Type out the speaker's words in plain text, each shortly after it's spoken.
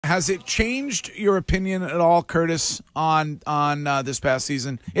has it changed your opinion at all, Curtis, on this past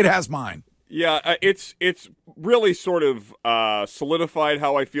season? It has mine. Yeah, it's really sort of solidified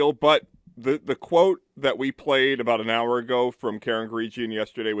how I feel, but the quote that we played about an hour ago from Karen Gregian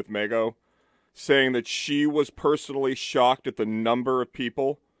yesterday with Mago, saying that she was personally shocked at the number of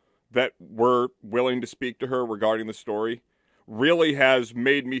people that were willing to speak to her regarding the story, really has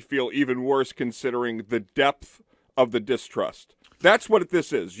made me feel even worse considering the depth of the distrust. That's what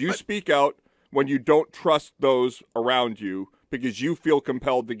this is. You speak out when you don't trust those around you because you feel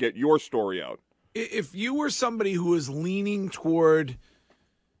compelled to get your story out. If you were somebody who was leaning toward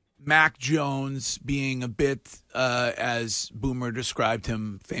Mac Jones being a bit, as Boomer described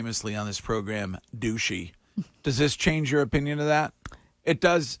him famously on this program, douchey, does this change your opinion of that? It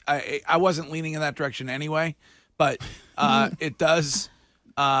does. I wasn't leaning in that direction anyway, but it does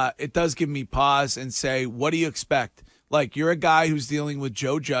give me pause and say, what do you expect? Like, you're a guy who's dealing with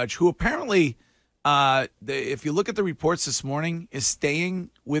Joe Judge, who apparently, if you look at the reports this morning, is staying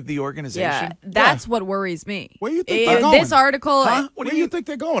with the organization. Yeah, that's what worries me. Where do you think they're going? This article. Huh? Where do you think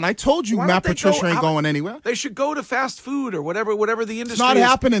they're going? I told you Matt Patricia ain't going anywhere. They should go to fast food or whatever the industry It's not is.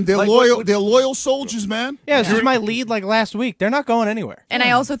 happening. They're like, loyal. They're loyal soldiers, man. Yeah, this is my lead like last week. They're not going anywhere. And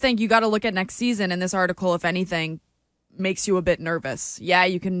I also think you got to look at next season, and this article, if anything, makes you a bit nervous. Yeah,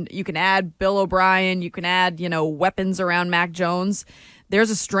 you can add Bill O'Brien, you can add, weapons around Mac Jones. There's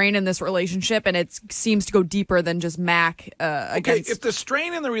a strain in this relationship, and it seems to go deeper than just Mac against. If the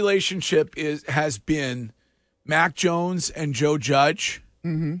strain in the relationship has been Mac Jones and Joe Judge,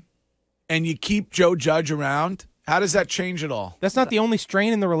 and you keep Joe Judge around, how does that change it all? That's not the only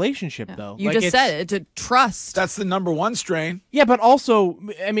strain in the relationship, though. You just said it, to trust. That's the number one strain. Yeah, but also,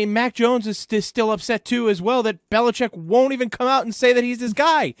 I mean, Mac Jones is still upset, too, as well, that Belichick won't even come out and say that he's his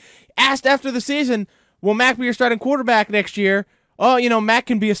guy. Asked after the season, will Mac be your starting quarterback next year? Oh, Mac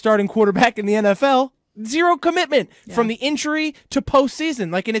can be a starting quarterback in the NFL. Zero commitment from the injury to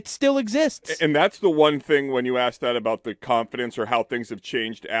postseason, and it still exists. And that's the one thing when you ask that about the confidence or how things have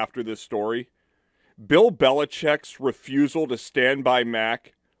changed after this story. Bill Belichick's refusal to stand by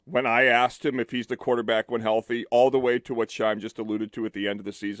Mac when I asked him if he's the quarterback when healthy, all the way to what Scheim just alluded to at the end of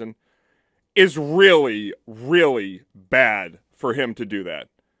the season, is really, really bad for him to do that.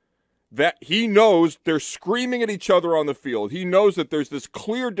 That he knows they're screaming at each other on the field. He knows that there's this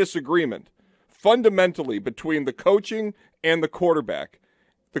clear disagreement fundamentally between the coaching and the quarterback.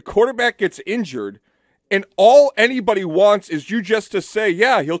 The quarterback gets injured, and all anybody wants is you just to say,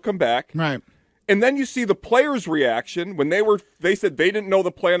 yeah, he'll come back. Right. And then you see the players' reaction when they said they didn't know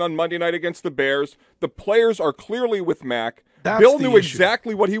the plan on Monday night against the Bears. The players are clearly with Mac. Bill knew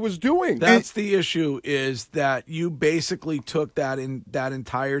exactly what he was doing. That's the issue, is that you basically took that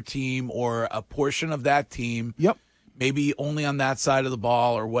entire team or a portion of that team, maybe only on that side of the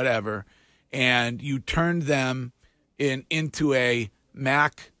ball or whatever, and you turned them into a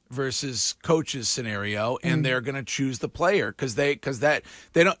Mac versus coaches scenario, and they're going to choose the player because they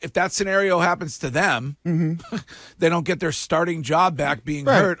don't. If that scenario happens to them, they don't get their starting job back being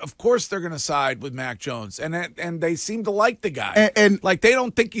hurt. Of course, they're going to side with Mac Jones, and they seem to like the guy, and like they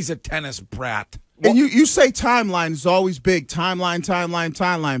don't think he's a tennis brat. And you say timeline is always big.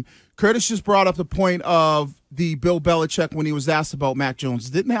 Timeline. Curtis just brought up the point of the Bill Belichick when he was asked about Mac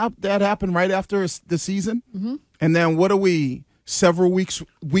Jones. Didn't that happen right after the season? And then what are we? Several weeks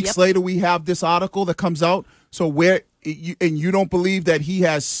later, we have this article that comes out. So you don't believe that he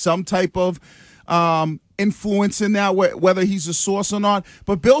has some type of influence in that, whether he's a source or not.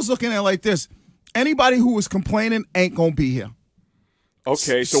 But Bill's looking at it like this: anybody who was complaining ain't gonna be here.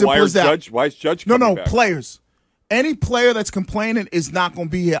 Okay, so why is Judge coming back? Players. Any player that's complaining is not going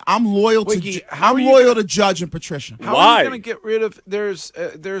to be here. I'm loyal to Judge and Patricia. How are you going to get rid of?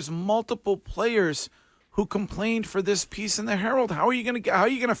 There's multiple players who complained for this piece in the Herald. How are you going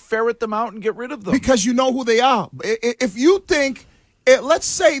to ferret them out and get rid of them? Because you know who they are. If you think, let's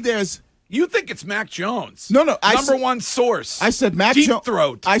say you think it's Mac Jones. No, number one source. I said Mac Jones.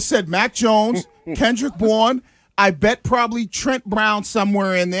 Throat. I said Mac Jones, Kendrick Bourne. I bet probably Trent Brown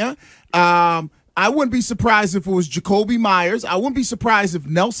somewhere in there. I wouldn't be surprised if it was Jacoby Myers. I wouldn't be surprised if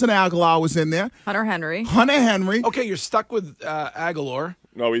Nelson Aguilar was in there. Hunter Henry. Okay, you're stuck with Aguilar.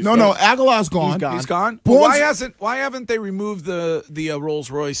 No, Aguilar's gone. He's gone. Well, why haven't they removed the Rolls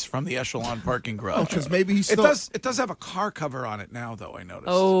Royce from the Echelon parking garage? Because maybe he's still. It does have a car cover on it now, though. I noticed.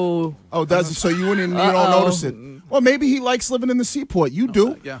 Oh, does it? So you don't notice it. Well, maybe he likes living in the seaport. You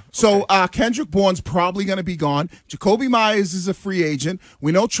do. Yeah. Okay. So Kendrick Bourne's probably going to be gone. Jacoby Myers is a free agent.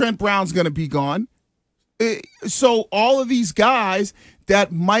 We know Trent Brown's going to be gone. So all of these guys that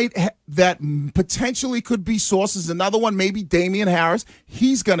that potentially could be sources. Another one, maybe Damian Harris.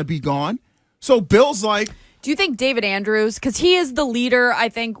 He's going to be gone. So Bill's like. Do you think David Andrews, because he is the leader, I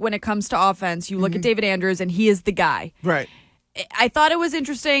think, when it comes to offense, you look at David Andrews and he is the guy. Right. I thought it was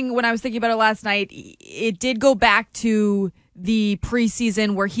interesting when I was thinking about it last night. It did go back to the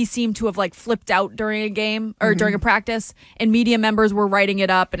preseason where he seemed to have like flipped out during a game or during a practice, and media members were writing it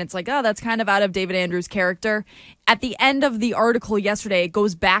up, and it's like, oh, that's kind of out of David Andrews' character. At the end of the article yesterday, it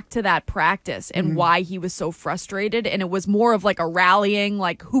goes back to that practice and why he was so frustrated, and it was more of like a rallying,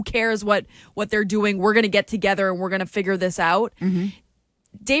 like, who cares what they're doing? We're going to get together and we're going to figure this out.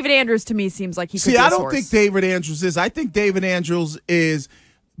 David Andrews, to me, seems like he could be a I don't source. think David Andrews is. I think David Andrews is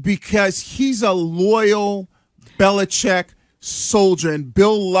because he's a loyal Belichick soldier, and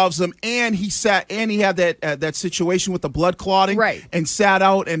Bill loves him, and he had that situation with the blood clotting, right, and sat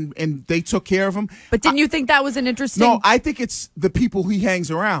out, and they took care of him. But didn't you think that was an interesting? No, I think it's the people he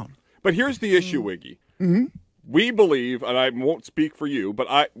hangs around. But here's the issue, Wiggy. We believe, and I won't speak for you,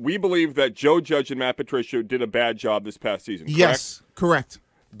 but we believe that Joe Judge and Matt Patricia did a bad job this past season. Correct? Yes, correct.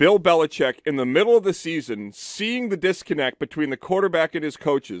 Bill Belichick, in the middle of the season, seeing the disconnect between the quarterback and his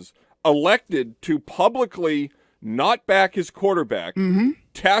coaches, elected to publicly not back his quarterback,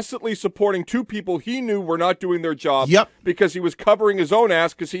 tacitly supporting two people he knew were not doing their job because he was covering his own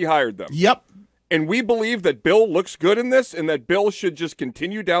ass because he hired them. Yep. And we believe that Bill looks good in this and that Bill should just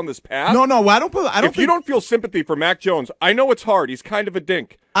continue down this path. No, I don't. If you don't feel sympathy for Mac Jones, I know it's hard. He's kind of a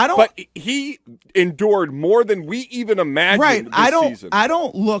dink. But he endured more than we even imagined this season. I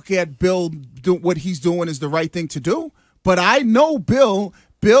don't look at Bill what he's doing is the right thing to do. But I know Bill.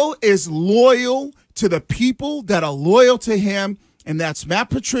 Bill is loyal to the people that are loyal to him, and that's Matt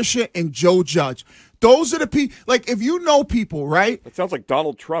Patricia and Joe Judge. Those are the people. Like, if you know people, right? That sounds like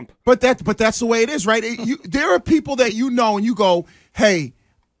Donald Trump. But that's the way it is, right? There are people that you know, and you go, "Hey,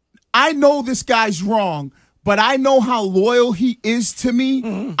 I know this guy's wrong, but I know how loyal he is to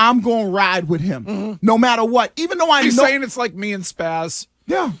me. I'm going to ride with him, no matter what." Even though I know, saying it's like me and Spaz.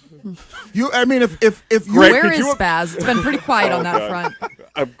 Yeah. I mean, if you Greg, where is Spaz? It's been pretty quiet on that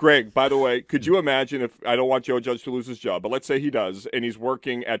front. Greg, by the way, could you imagine if I don't want Joe Judge to lose his job, but let's say he does, and he's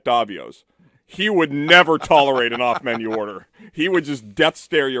working at Davio's. He would never tolerate an off-menu order. He would just death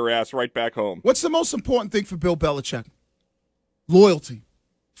stare your ass right back home. What's the most important thing for Bill Belichick? Loyalty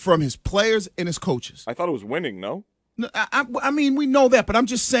from his players and his coaches. I thought it was winning, no? I mean, we know that, but I'm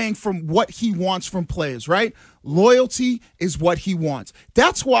just saying from what he wants from players, right? Loyalty is what he wants.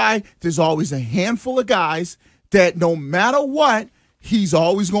 That's why there's always a handful of guys that no matter what, he's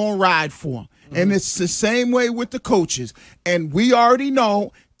always going to ride for. And it's the same way with the coaches. And we already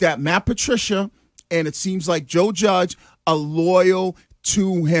know that Matt Patricia and it seems like Joe Judge are loyal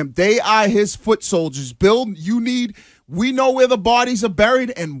to him. They are his foot soldiers. Bill, we know where the bodies are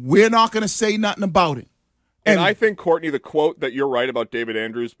buried, and we're not going to say nothing about it. And I think, Courtney, the quote that you're right about David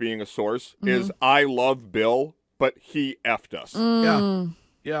Andrews being a source is, "I love Bill, but he effed us."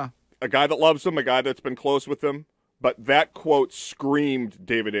 Yeah. A guy that loves him, a guy that's been close with him. But that quote screamed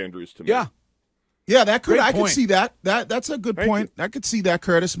David Andrews to me. Yeah, I could see that. That's a good point. I could see that,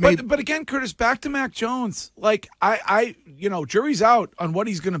 Curtis. But again, Curtis, back to Mac Jones. Like I jury's out on what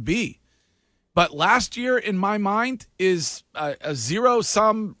he's going to be. But last year, in my mind, is a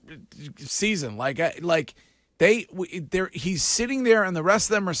zero-sum season. He's sitting there, and the rest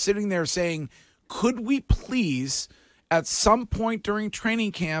of them are sitting there saying, "Could we please, at some point during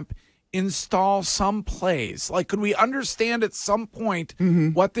training camp, install some plays? Like, could we understand at some point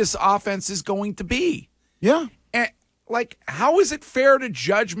what this offense is going to be?" Yeah. And, how is it fair to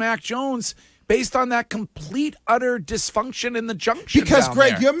judge Mac Jones based on that complete, utter dysfunction in the junction? Because,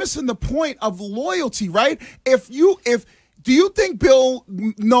 Greg, you're missing the point of loyalty, right? Do you think Bill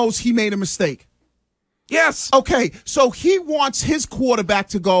knows he made a mistake? Yes. Okay, so he wants his quarterback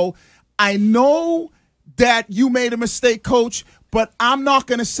to go, "I know that you made a mistake, coach, but I'm not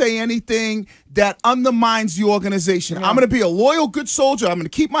going to say anything that undermines the organization. I'm going to be a loyal, good soldier. I'm going to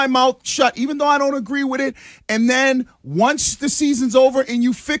keep my mouth shut, even though I don't agree with it. And then once the season's over and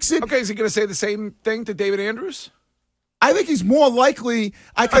you fix it." Okay, is he going to say the same thing to David Andrews? I think he's more likely,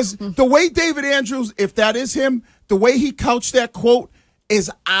 because the way David Andrews, if that is him, the way he couched that quote is,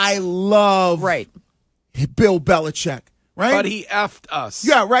 "I love Bill Belichick." Right? But he effed us.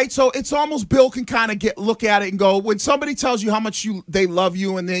 Yeah, right. So it's almost Bill can kind of look at it and go, when somebody tells you how much they love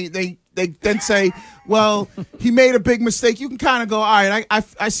you, and they then say, "Well, he made a big mistake," you can kind of go, "All right,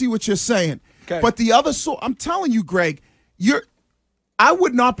 I see what you're saying." Okay. But the other, I'm telling you, Greg, I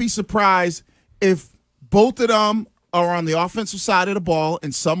would not be surprised if both of them are on the offensive side of the ball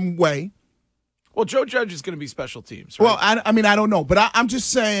in some way, Well, Joe Judge is going to be special teams, right? Well, I mean, I don't know, but I'm just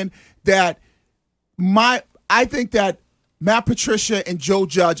saying that I think that Matt Patricia and Joe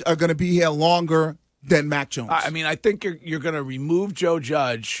Judge are going to be here longer than Mac Jones. I mean, I think you're going to remove Joe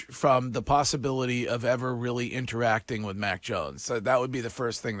Judge from the possibility of ever really interacting with Mac Jones. So that would be the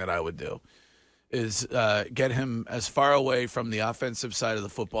first thing that I would do, is get him as far away from the offensive side of the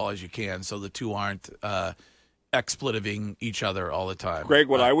football as you can, so the two aren't expletiving each other all the time. Greg,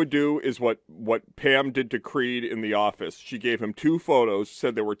 what I would do is what Pam did to Creed in The Office. She gave him 2 photos,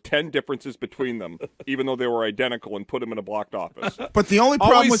 said there were 10 differences between them, even though they were identical, and put him in a blocked office. But the only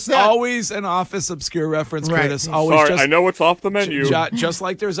problem with that, always an Office obscure reference, Right. Curtis. Always. Sorry, I know it's off the menu. Just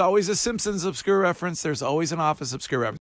like there's always a Simpsons obscure reference, there's always an Office obscure reference.